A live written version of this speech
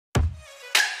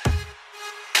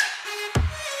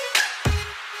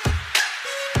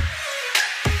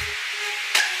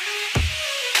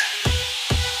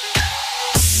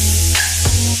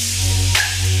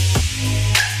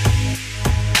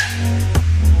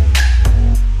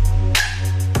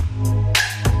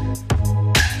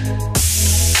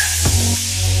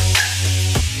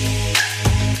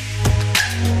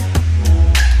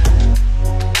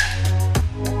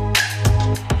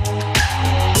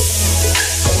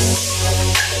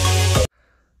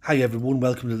Hi everyone,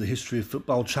 welcome to the History of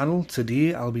Football channel.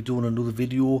 Today I'll be doing another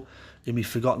video in my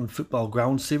Forgotten Football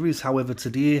Ground series. However,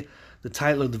 today the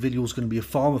title of the video is going to be a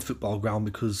former football ground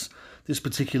because this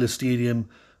particular stadium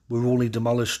were only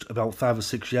demolished about 5 or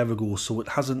 6 years ago, so it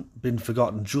hasn't been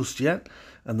forgotten just yet.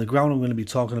 And the ground I'm going to be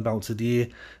talking about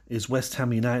today is West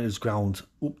Ham United's ground,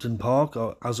 Upton Park,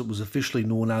 or as it was officially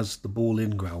known as the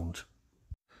Boleyn Ground.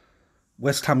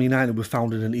 West Ham United were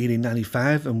founded in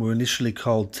 1895 and were initially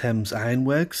called Thames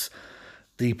Ironworks.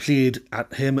 They played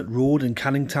at Hermit Road in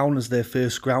Canning Town as their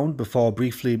first ground before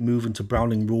briefly moving to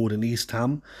Browning Road in East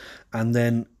Ham, and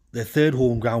then their third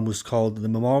home ground was called the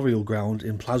Memorial Ground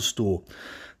in Plaistow.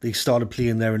 They started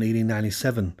playing there in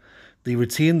 1897. They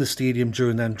retained the stadium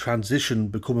during their transition,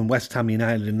 becoming West Ham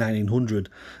United in 1900,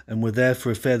 and were there for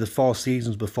a further 4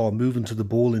 seasons before moving to the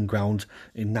Boleyn Ground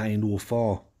in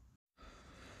 1904.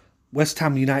 West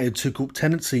Ham United took up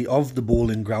tenancy of the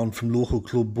Boleyn Ground from local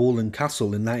club Boleyn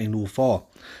Castle in 1904,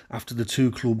 after the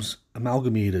two clubs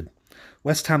amalgamated.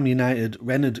 West Ham United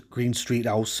rented Green Street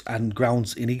House and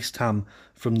grounds in East Ham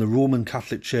from the Roman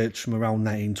Catholic Church from around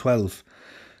 1912.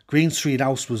 Green Street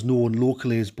House was known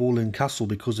locally as Boleyn Castle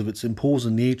because of its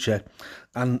imposing nature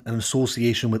and an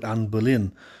association with Anne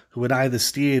Boleyn, who had either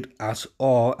stayed at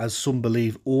or, as some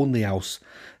believe, owned the house.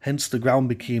 Hence the ground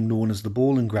became known as the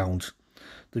Boleyn Ground.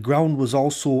 The ground was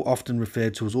also often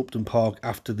referred to as Upton Park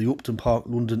after the Upton Park,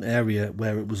 London area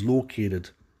where it was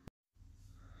located.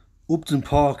 Upton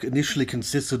Park initially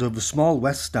consisted of a small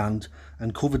west stand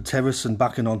and covered terrace and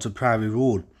backing onto Priory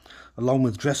Road, along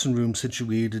with dressing rooms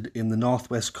situated in the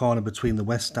northwest corner between the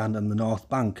west stand and the north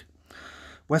bank.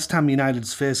 West Ham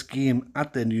United's first game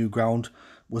at their new ground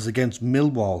was against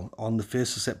Millwall on the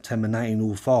 1st of September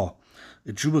 1904.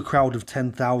 It drew a crowd of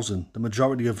 10,000, the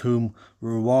majority of whom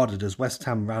were awarded as West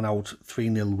Ham ran out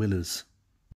 3-0 winners.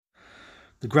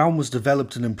 The ground was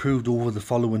developed and improved over the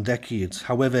following decades.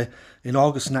 However, in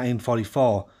August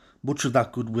 1944, much of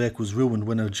that good work was ruined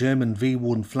when a German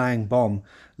V-1 flying bomb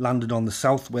landed on the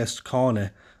southwest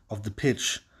corner of the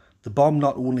pitch. The bomb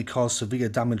not only caused severe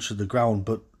damage to the ground,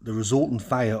 but the resultant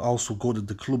fire also gutted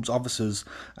the club's offices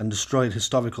and destroyed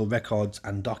historical records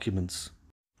and documents.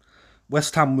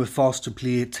 West Ham were forced to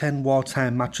play 10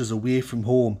 wartime matches away from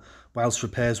home whilst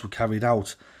repairs were carried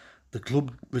out. The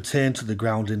club returned to the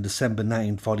ground in December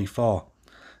 1944.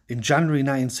 In January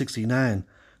 1969,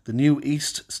 the new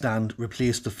East Stand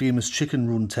replaced the famous Chicken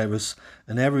Run Terrace,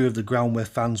 an area of the ground where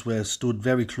fans were stood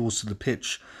very close to the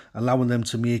pitch, allowing them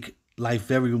to make life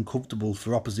very uncomfortable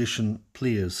for opposition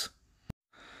players.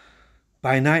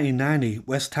 By 1990,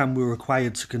 West Ham were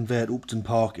required to convert Upton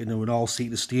Park into an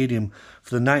all-seater stadium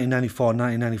for the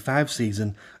 1994-1995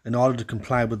 season in order to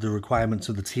comply with the requirements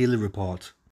of the Taylor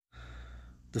Report.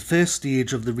 The first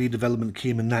stage of the redevelopment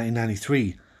came in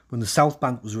 1993, when the South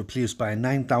Bank was replaced by a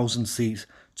 9,000-seat,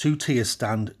 two-tier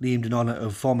stand named in honour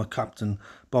of former captain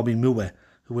Bobby Moore,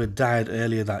 who had died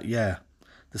earlier that year.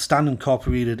 The stand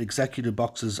incorporated executive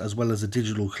boxes as well as a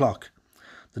digital clock.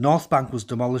 The North Bank was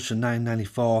demolished in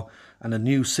 1994 and a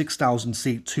new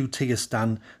 6,000-seat two-tier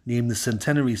stand named the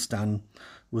Centenary Stand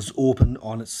was opened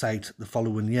on its site the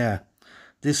following year.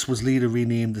 This was later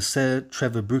renamed the Sir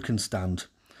Trevor Brooken Stand.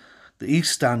 The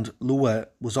East Stand, lower,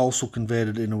 was also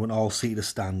converted into an all-seater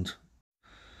stand.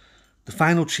 The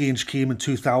final change came in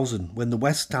 2000 when the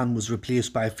West Stand was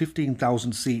replaced by a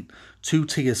 15,000-seat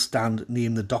two-tier stand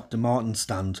named the Dr. Martin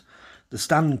Stand. The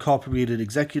stand incorporated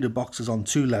executive boxes on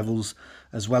 2 levels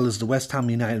as well as the West Ham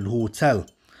United Hotel.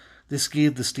 This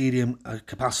gave the stadium a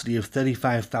capacity of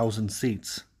 35,000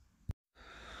 seats.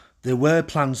 There were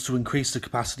plans to increase the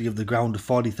capacity of the ground to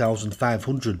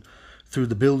 40,500 through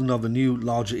the building of a new,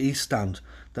 larger East Stand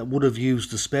that would have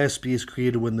used the spare space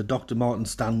created when the Dr. Martin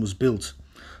Stand was built,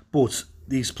 but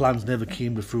these plans never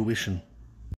came to fruition.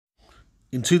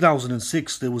 In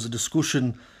 2006, there was a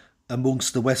discussion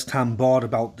amongst the West Ham board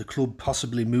about the club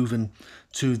possibly moving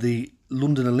to the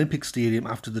London Olympic Stadium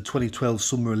after the 2012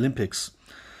 Summer Olympics.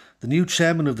 The new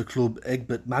chairman of the club,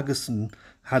 Egbert Magnusson,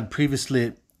 had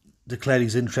previously declared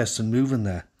his interest in moving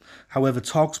there. However,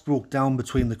 talks broke down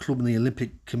between the club and the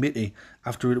Olympic Committee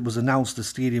after it was announced the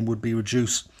stadium would be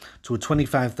reduced to a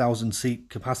 25,000-seat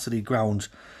capacity ground,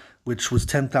 which was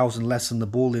 10,000 less than the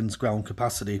Boleyn's ground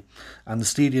capacity, and the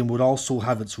stadium would also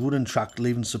have its running track,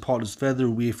 leaving supporters further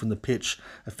away from the pitch,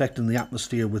 affecting the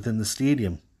atmosphere within the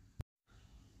stadium.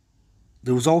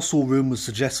 There was also rumours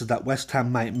suggested that West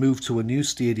Ham might move to a new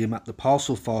stadium at the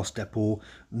Parcelforce depot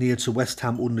near to West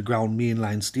Ham Underground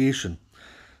mainline station.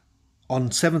 On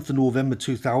 7th of November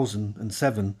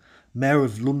 2007, Mayor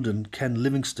of London Ken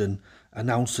Livingstone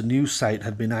announced a new site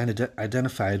had been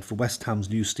identified for West Ham's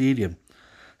new stadium.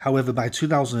 However, by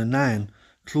 2009,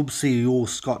 Club CEO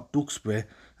Scott Duxbury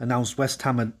announced West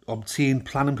Ham had obtained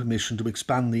planning permission to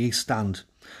expand the East Stand.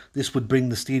 This would bring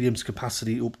the stadium's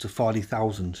capacity up to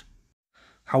 40,000.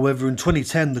 However, in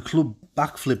 2010, the club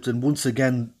backflipped and once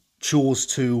again chose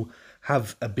to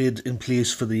have a bid in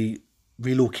place for the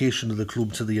relocation of the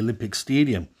club to the Olympic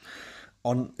Stadium.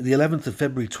 On the 11th of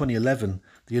February 2011,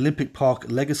 the Olympic Park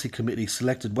Legacy Committee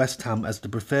selected West Ham as the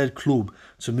preferred club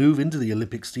to move into the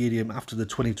Olympic Stadium after the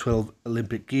 2012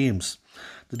 Olympic Games.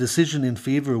 The decision in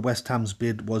favour of West Ham's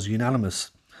bid was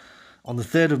unanimous. On the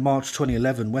 3rd of March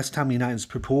 2011, West Ham United's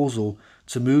proposal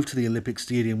to move to the Olympic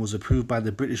Stadium was approved by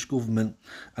the British government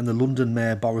and the London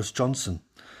Mayor Boris Johnson.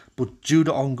 But due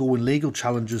to ongoing legal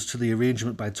challenges to the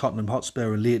arrangement by Tottenham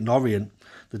Hotspur and Leyton Orient,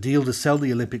 the deal to sell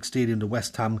the Olympic Stadium to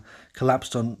West Ham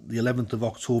collapsed on the 11th of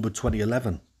October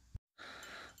 2011.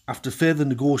 After further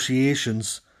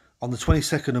negotiations, on the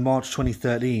 22nd of March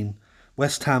 2013,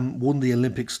 West Ham won the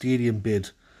Olympic Stadium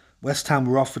bid. West Ham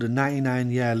were offered a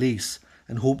 99-year lease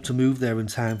and hoped to move there in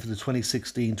time for the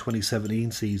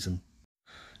 2016-2017 season.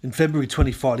 In February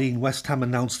 2014, West Ham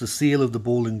announced the sale of the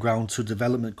Boleyn Ground to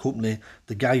development company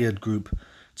the Gaillard Group,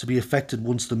 to be effected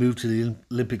once the move to the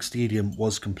Olympic Stadium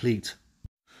was complete.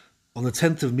 On the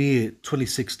 10th of May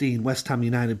 2016, West Ham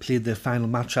United played their final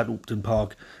match at Upton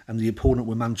Park and the opponent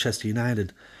were Manchester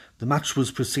United. The match was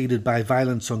preceded by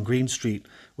violence on Green Street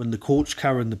when the coach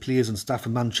car and the players and staff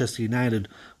of Manchester United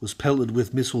was pelted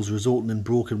with missiles resulting in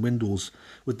broken windows.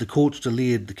 With the coach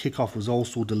delayed, the kick-off was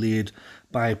also delayed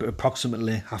by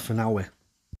approximately half an hour.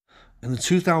 In the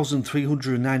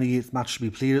 2,398th match to be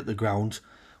played at the ground,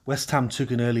 West Ham took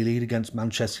an early lead against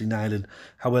Manchester United.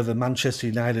 However, Manchester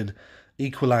United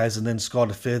equalised and then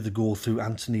scored a further goal through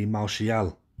Anthony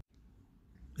Martial.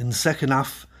 In the second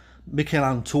half, Mikel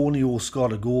Antonio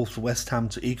scored a goal for West Ham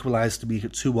to equalise to make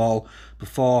it 2-2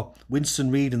 before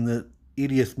Winston Reid in the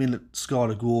 80th minute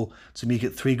scored a goal to make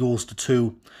it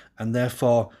 3-2 and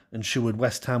therefore ensured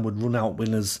West Ham would run out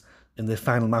winners in their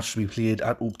final match to be played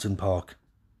at Upton Park.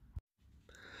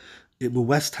 It was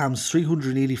West Ham's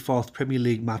 384th Premier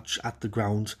League match at the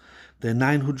ground, their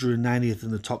 990th in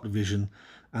the top division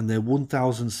and their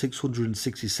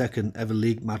 1,662nd ever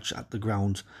league match at the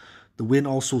ground. The win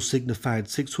also signified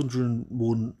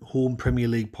 601 home Premier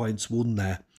League points won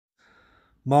there.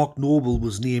 Mark Noble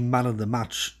was named man of the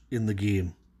match in the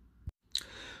game.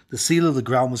 The sale of the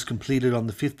ground was completed on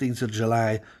the 15th of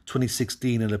July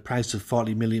 2016 at a price of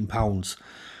 £40 million.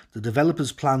 The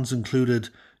developers' plans included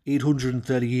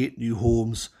 838 new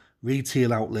homes,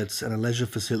 retail outlets and a leisure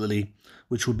facility,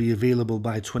 which would be available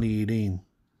by 2018.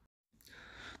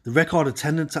 The record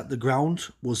attendance at the ground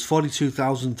was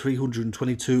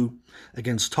 42,322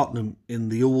 against Tottenham in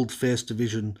the old First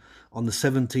Division on the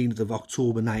 17th of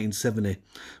October 1970,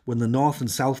 when the North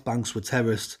and South Banks were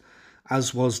terraced,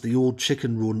 as was the old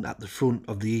Chicken Run at the front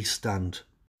of the East Stand.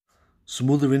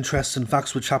 Some other interesting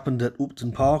facts which happened at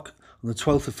Upton Park. On the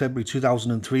 12th of February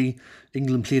 2003,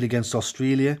 England played against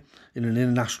Australia in an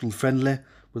international friendly,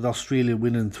 with Australia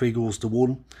winning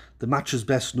 3-1. The match is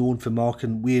best known for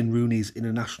marking Wayne Rooney's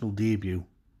international debut.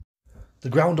 The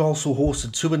ground also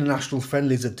hosted 2 international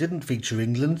friendlies that didn't feature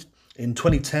England. In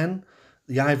 2010,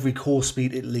 the Ivory Coast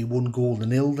beat Italy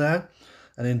 1-0 there.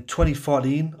 And in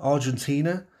 2014,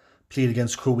 Argentina played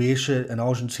against Croatia and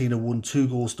Argentina won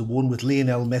 2-1 with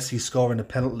Lionel Messi scoring a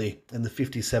penalty in the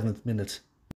 57th minute.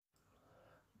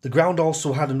 The ground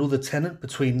also had another tenant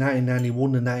between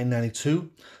 1991 and 1992.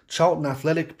 Charlton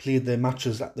Athletic played their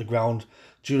matches at the ground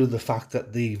due to the fact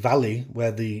that the valley,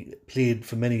 where they played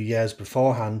for many years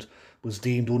beforehand, was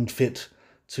deemed unfit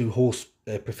to host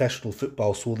professional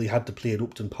football, so they had to play at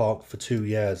Upton Park for 2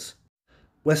 years.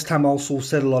 West Ham also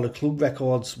set a lot of club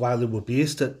records while they were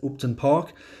based at Upton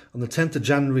Park. On the 10th of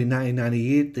January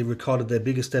 1998, they recorded their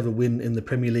biggest ever win in the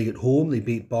Premier League at home. They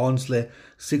beat Barnsley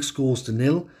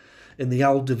 6-0. In the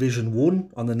Old Division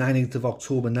 1, on the 19th of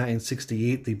October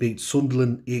 1968, they beat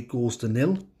Sunderland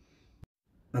 8-0.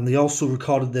 And they also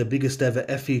recorded their biggest ever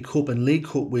FA Cup and League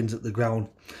Cup wins at the ground.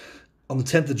 On the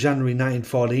 10th of January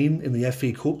 1914, in the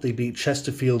FA Cup, they beat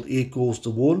Chesterfield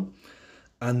 8-1.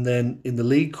 And then in the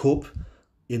League Cup,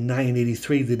 in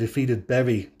 1983, they defeated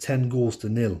Bury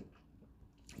 10-0.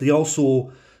 They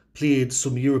also played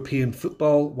some European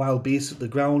football while based at the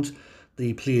ground.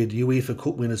 They played UEFA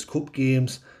Cup Winners' Cup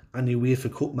games and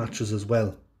UEFA Cup matches as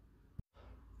well.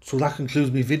 So that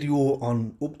concludes my video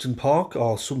on Upton Park,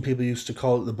 or some people used to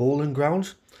call it the Boleyn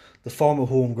Ground, the former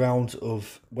home ground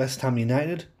of West Ham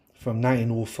United from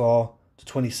 1904 to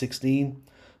 2016.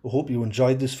 I hope you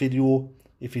enjoyed this video.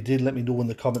 If you did, let me know in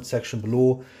the comment section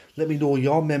below. Let me know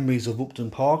your memories of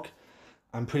Upton Park.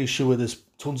 I'm pretty sure this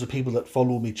tons of people that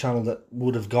follow my channel that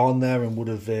would have gone there and would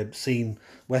have seen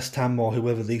West Ham or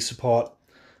whoever they support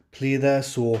play there.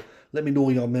 So let me know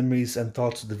your memories and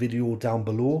thoughts of the video down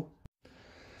below.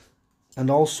 And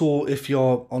also, if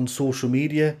you're on social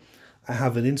media, I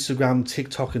have an Instagram,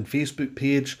 TikTok and Facebook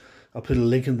page. I'll put a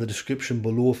link in the description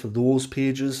below for those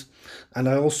pages. And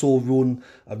I also run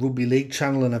a rugby league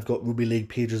channel, and I've got rugby league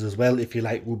pages as well if you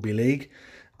like rugby league.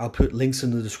 I'll put links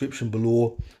in the description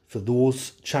below for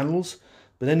those channels.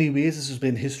 But anyways, this has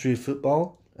been History of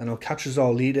Football, and I'll catch us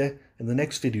all later in the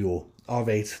next video.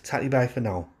 Alright, tatty bye for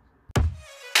now.